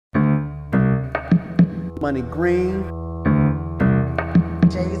Money Green.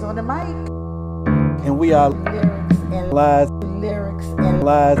 Shayz on the mic. And we are Lyrics and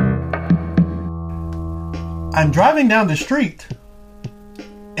lies. I'm driving down the street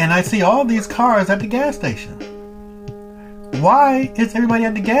and I see all these cars at the gas station. Why is everybody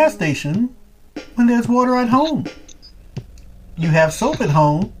at the gas station when there's water at home? You have soap at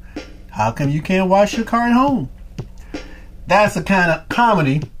home. How come you can't wash your car at home? That's the kind of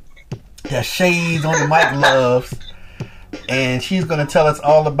comedy that Shayz on the mic loves. And she's going to tell us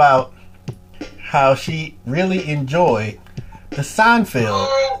all about how she really enjoyed the Seinfeld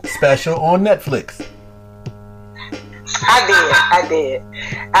special on Netflix. I did.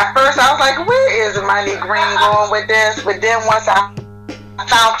 At first I was like, where is Money Green going with this? But then once I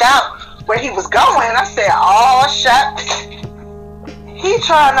found out where he was going, I said, oh, shucks. He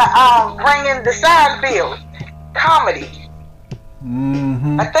trying to bring in the Seinfeld comedy.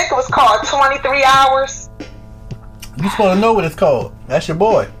 Mm-hmm. I think it was called 23 Hours. You supposed to know what it's called. That's your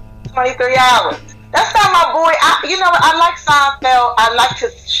boy. 23 Hours. That's not my boy. I like Seinfeld. I liked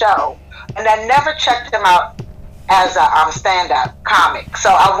his show. And I never checked him out as a stand-up comic. So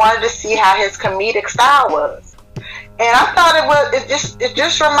I wanted to see how his comedic style was. And I thought it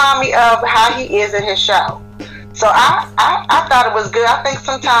just reminded me of how he is in his show. So I thought it was good. I think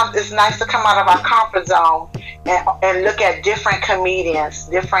sometimes it's nice to come out of our comfort zone and look at different comedians,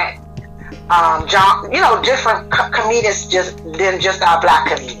 different different comedians than just our black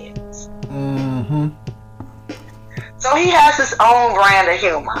comedians. Mm-hmm. So he has his own brand of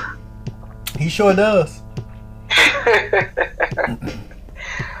humor. He sure does.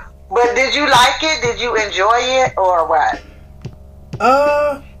 But did you like it? Did you enjoy it or what?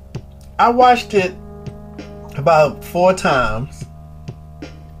 I watched it about 4 times.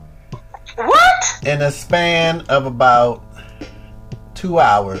 What? In a span of about 2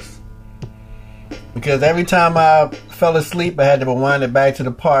 hours. Because every time I fell asleep, I had to rewind it back to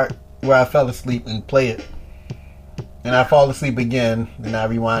the part where I fell asleep and play it. And I fall asleep again, and I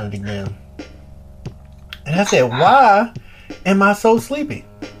rewind it again. And I said, why am I so sleepy?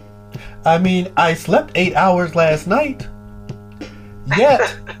 I mean, I slept 8 hours last night.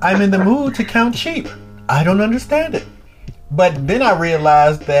 Yet, I'm in the mood to count sheep. I don't understand it. But then I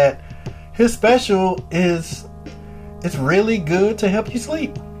realized that his special it's really good to help you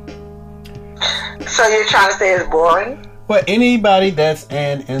sleep. So you're trying to say it's boring? Well, anybody that's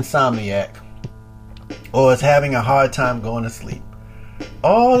an insomniac or is having a hard time going to sleep,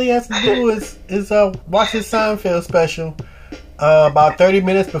 all he has to do is watch his Seinfeld special about 30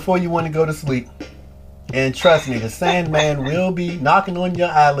 minutes before you want to go to sleep. And trust me, the Sandman will be knocking on your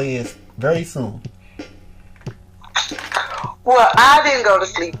eyelids very soon. Well, I didn't go to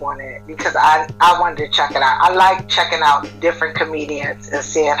sleep on it because I wanted to check it out. I like checking out different comedians and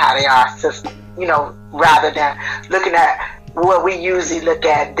seeing how they are, rather than looking at what we usually look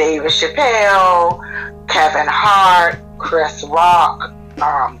at: David Chappelle, Kevin Hart, Chris Rock.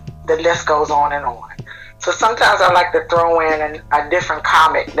 The list goes on and on. So sometimes I like to throw in a different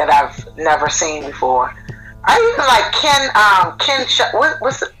comic that I've never seen before. I even like Ken.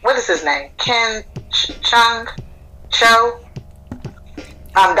 What is his name? Ken Chung Cho.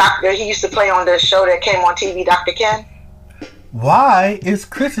 Doctor. He used to play on the show that came on TV, Dr. Ken. Why is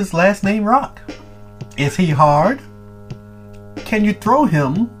Chris's last name Rock? Is he hard? Can you throw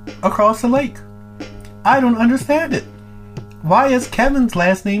him across the lake? I don't understand it. Why is Kevin's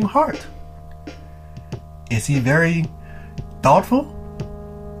last name Hart? Is he very thoughtful?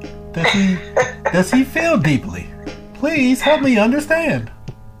 Does he feel deeply? Please help me understand.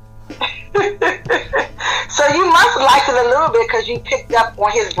 So you must like it a little bit because you picked up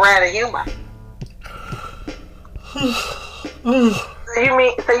on his brand of humor. So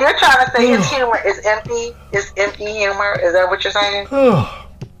you're trying to say his humor is empty? It's empty humor? Is that what you're saying?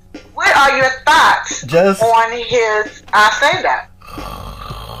 What are your thoughts on his stand-up?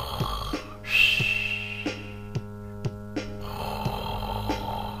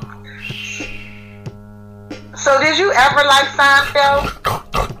 So did you ever like Seinfeld?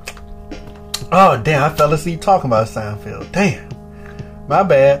 Oh, damn, I fell asleep talking about Seinfeld. Damn. My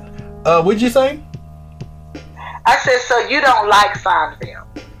bad. What'd you say? I said, so you don't like Seinfeld?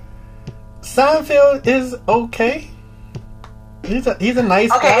 Seinfeld is okay. He's a nice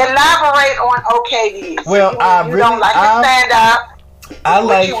guy. Okay, elaborate on okay to you. Well, so you don't like his stand-up.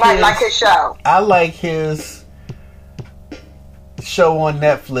 You might like his show. I like his show on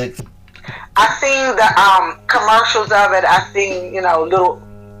Netflix. I seen the commercials of it. I seen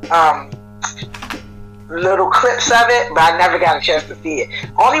little clips of it, but I never got a chance to see it.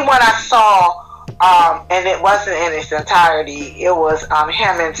 Only one I saw, and it wasn't in its entirety. It was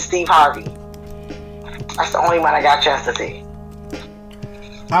him and Steve Harvey. That's the only one I got a chance to see.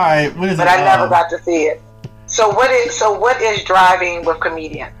 All right, what is but it? I never got to see it. So what is driving with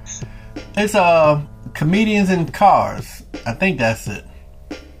comedians? It's comedians in cars. I think that's it.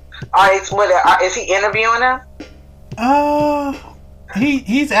 Is he interviewing them?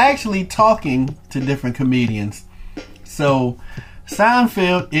 He's actually talking to different comedians. So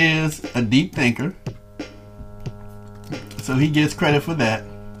Seinfeld is a deep thinker, so he gets credit for that.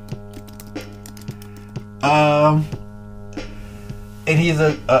 And he's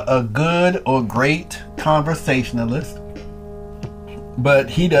a good or great conversationalist, but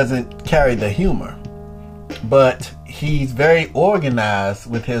he doesn't carry the humor. But he's very organized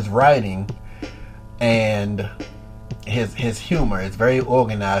with his writing, and his humor is very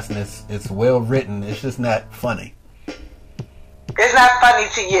organized, and it's well written. It's just not funny. It's not funny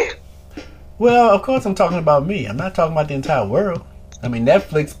to you. Well, of course I'm talking about me. I'm not talking about the entire world. I mean,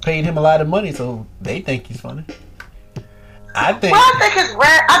 Netflix paid him a lot of money, so they think he's funny. I think it's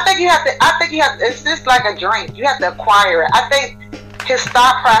rare. I think you have to. It's just like a drink. You have to acquire it. I think his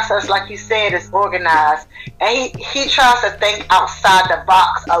thought process, like you said, is organized, and he tries to think outside the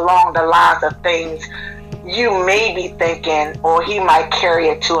box along the lines of things you may be thinking, or he might carry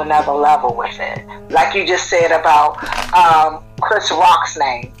it to another level with it. Like you just said about Chris Rock's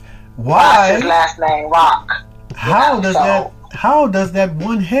name. Why? His last name Rock. How does that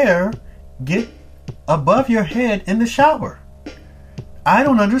one hair get above your head in the shower? I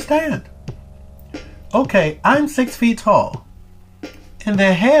don't understand. Okay, I'm 6 feet tall, and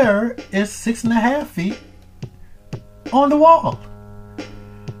the hair is 6.5 feet on the wall.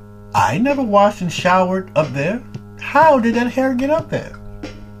 I never washed and showered up there. How did that hair get up there?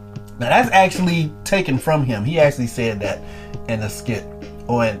 Now that's actually taken from him. He actually said that in a skit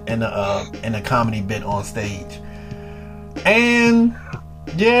or in a comedy bit on stage. And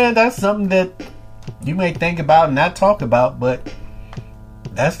yeah, that's something that you may think about and not talk about, but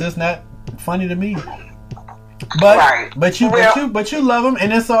that's just not funny to me. But you love him,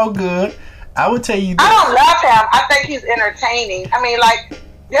 and it's all good. I would tell you this. I don't love him. I think he's entertaining. I mean, like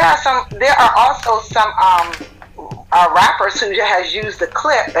there are also some rappers who has used the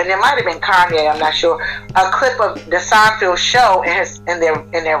clip, and it might have been Kanye, I'm not sure, a clip of the Seinfeld show in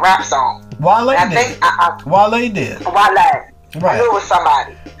their rap song. Wale did. Right. I knew it was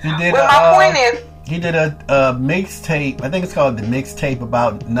somebody. He did. But my point is, he did a mixtape. I think it's called the mixtape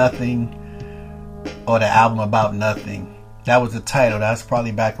about nothing, or the album about nothing. That was the title. That's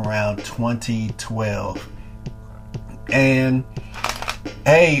probably back around 2012. And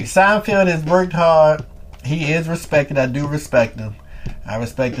hey, Seinfeld has worked hard. He is respected. I do respect him. I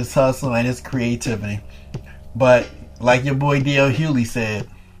respect his hustle and his creativity. But like your boy D.L. Hewley said,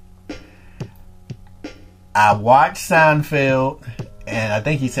 I watched Seinfeld, and I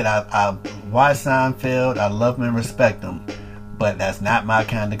think he said I watched Seinfeld, I love him and respect him, but that's not my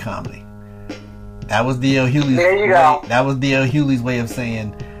kind of comedy. That was D.L. Hewley's That was D.L. Hewley's way of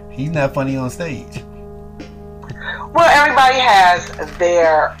saying he's not funny on stage. Well, everybody has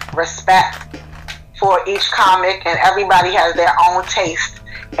their respect for each comic, and everybody has their own taste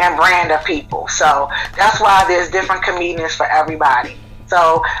and brand of people. So that's why there's different comedians for everybody.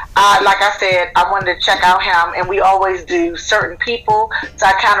 So, like I said, I wanted to check out him, and we always do certain people. So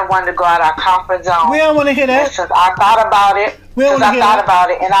I kind of wanted to go out our comfort zone. We don't want to hear that. And since I thought about it,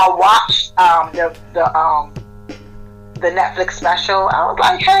 and I watched the Netflix special, I was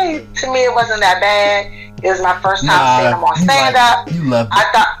like, hey, to me it wasn't that bad. It was my first time seeing him on stand-up. You loved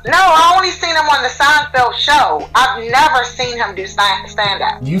it. I only seen him on the Seinfeld show. I've never seen him do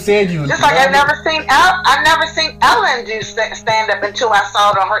stand-up. You said you just like I never seen Ellen do stand-up until I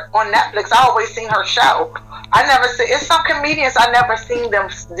saw it on Netflix. I always seen her show. It's some comedians I never seen them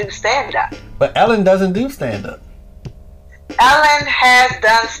do stand-up. But Ellen doesn't do stand-up. Ellen has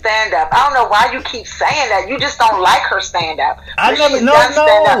done stand-up. I don't know why you keep saying that. You just don't like her stand-up.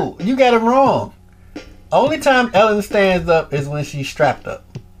 No, you got it wrong. Only time Ellen stands up is when she's strapped up.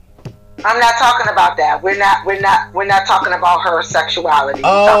 I'm not talking about that. We're not talking about her sexuality.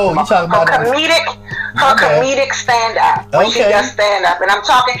 Oh, you talking about her comedic stand-up when she does stand-up, and I'm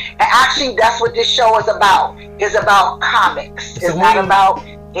talking. And actually, that's what this show is about. It's about comics. It's not about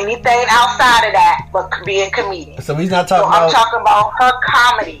anything outside of that, but being comedian. So he's not talking about. I'm talking about her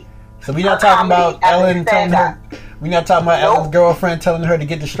comedy. So we're not talking about Ellen telling her. We're not talking about Ellen's girlfriend telling her to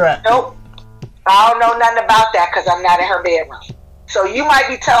get the strap. Nope. I don't know nothing about that because I'm not in her bedroom. So you might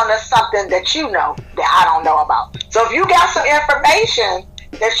be telling us something that you know that I don't know about. So if you got some information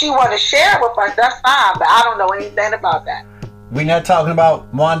that you want to share with us, that's fine. But I don't know anything about that. We're not talking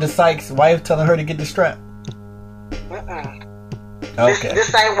about Wanda Sykes' wife telling her to get the strap. Okay.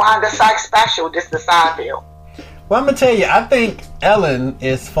 This ain't Wanda Sykes special. This the Seinfeld. Well, I'm gonna tell you, I think Ellen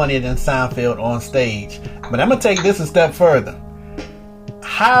is funnier than Seinfeld on stage. But I'm gonna take this a step further.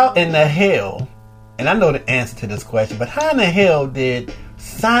 How in the hell, and I know the answer to this question, but how in the hell did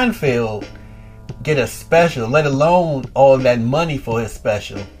Seinfeld get a special, let alone all that money for his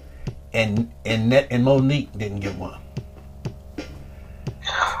special, and Monique didn't get one?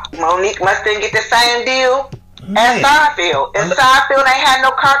 Monique must didn't get the same deal as Seinfeld. And Seinfeld ain't had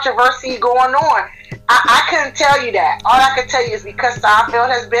no controversy going on. I couldn't tell you that. All I can tell you is because Seinfeld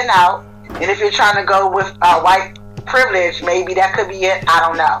has been out, and if you're trying to go with white privilege, maybe that could be it. I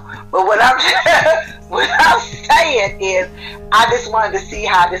don't know. But what I'm saying is, I just wanted to see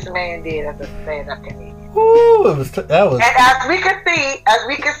how this man did as a stand-up comedian. Ooh, And as we could see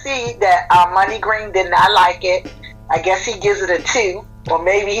that Money Green did not like it. I guess he gives it a 2, or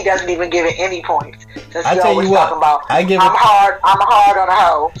maybe he doesn't even give it any points. Since he always talking about I'm hard on a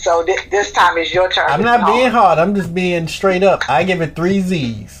hoe. So this time is your turn. I'm not being hard. I'm just being straight up. I give it 3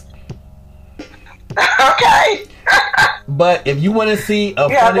 Z's. Okay. But if you want to see a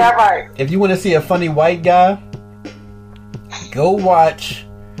if you want to see a funny white guy, go watch.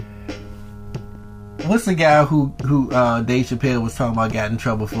 What's the guy who Dave Chappelle was talking about got in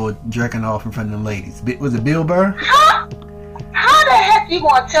trouble for jerking off in front of them ladies? Was it Bill Burr? How the heck you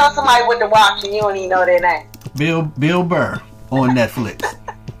gonna tell somebody what to watch and you don't even know their name? Bill Burr on Netflix.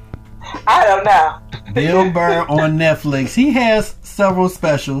 I don't know. Bill Burr on Netflix. He has several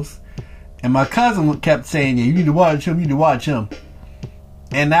specials. And my cousin kept saying, "Yeah, you need to watch him. You need to watch him."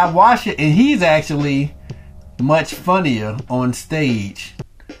 And I watched it, and he's actually much funnier on stage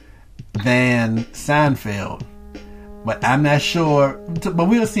than Seinfeld. But I'm not sure. But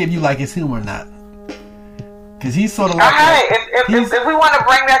we'll see if you like his humor or not. Because he's sort of like... if we want to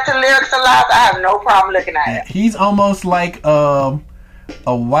bring that to Lyrics Alive, I have no problem looking at it. He's almost like a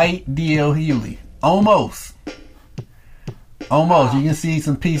white D.L. Hewley. Almost. You can see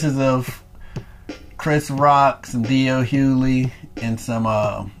some pieces of Chris Rock, some D.L. Hewley, and some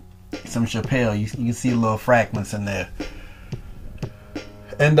Chappelle. You can see little fragments in there.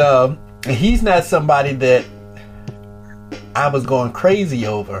 And he's not somebody that I was going crazy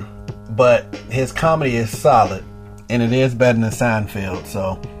over, but his comedy is solid, and it is better than Seinfeld.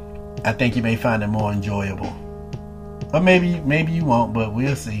 So I think you may find it more enjoyable. Or maybe you won't, but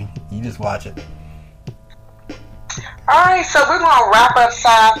we'll see. You just watch it. Alright, so we're going to wrap up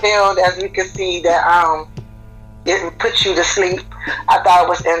Seinfeld. As you can see that it puts you to sleep. I thought it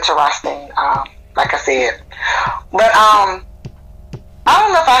was interesting, like I said. But I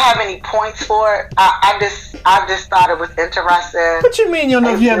don't know if I have any points for it. I just thought it was interesting. What you mean you don't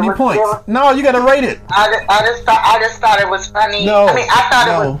know if you have any points? No, you got to rate it. I just thought it was funny. No, I mean, I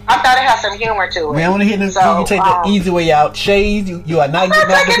thought it had some humor to it. Man, I want to hear this. You take the easy way out. Shayz, you are not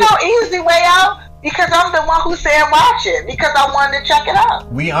getting taking no easy way out. Because I'm the one who said watch it. Because I wanted to check it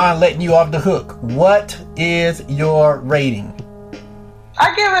out. We aren't letting you off the hook. What is your rating?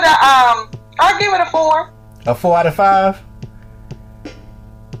 I give it a 4. A 4 out of 5?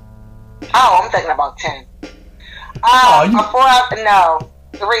 Oh, I'm thinking about 10. A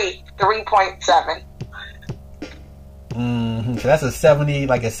 3.7. So that's a 70,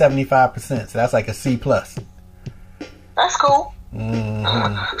 like a 75%. So that's like a C+. That's cool.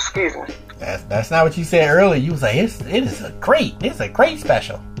 Excuse me. That's not what you said earlier. You was like, it's a great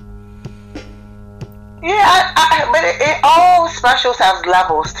special. Yeah, but all specials have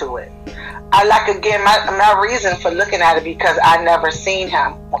levels to it. I like, again, my reason for looking at it, because I never seen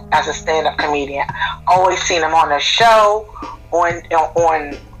him as a stand-up comedian. Always seen him on a show, on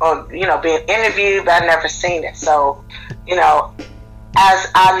being interviewed, but I never seen it. So,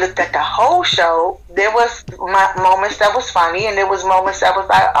 as I looked at the whole show, there was moments that was funny, and there was moments that was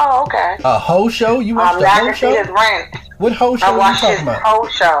like, oh, okay. A whole show? You watched the whole show? His rant. What whole show are you talking about? I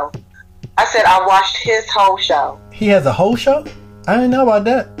watched his whole show. I said I watched his whole show. He has a whole show? I didn't know about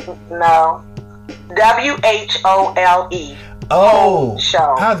that. No. WHOLE. Oh.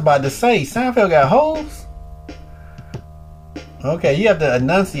 Show. I was about to say, Seinfeld got hoes? Okay, you have to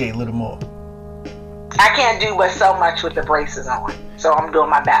enunciate a little more. I can't do but so much with the braces on, so I'm doing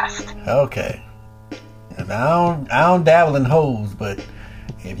my best. Okay. I don't dabble in hoes, but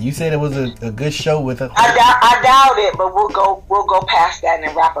if you said it was a good show with a, I doubt it, but we'll go past that and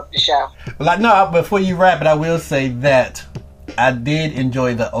then wrap up the show. Well, no, before you wrap it, I will say that I did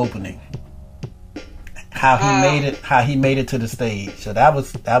enjoy the opening. How he made it to the stage. So that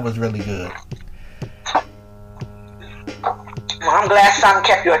was really good. Well, I'm glad something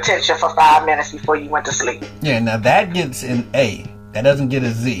kept your attention for 5 minutes before you went to sleep. Yeah, now that gets an A. That doesn't get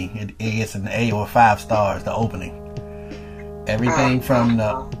a Z. It gets an A or 5 stars, the opening. Everything from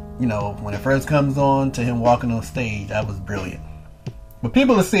the, when it first comes on to him walking on stage, that was brilliant. But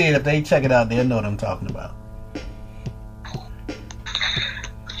people will see it. If they check it out, they'll know what I'm talking about.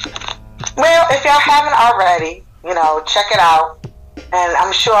 Well, if y'all haven't already, check it out. And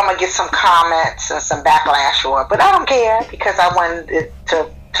I'm sure I'm going to get some comments and some backlash for it. But I don't care because I wanted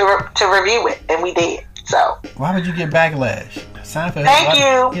to review it. And we did. So. Why would you get backlash?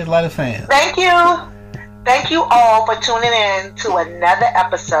 Seinfeld he has a lot of fans. Thank you. Thank you all for tuning in to another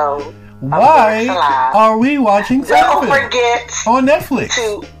episode. Why are we watching Seinfeld? Don't forget on Netflix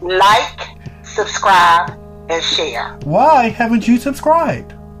to like, subscribe, and share. Why haven't you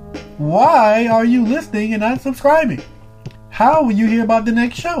subscribed? Why are you listening and not subscribing? How will you hear about the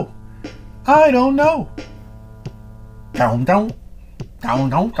next show? I don't know.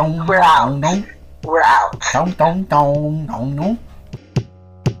 We're out. We're out.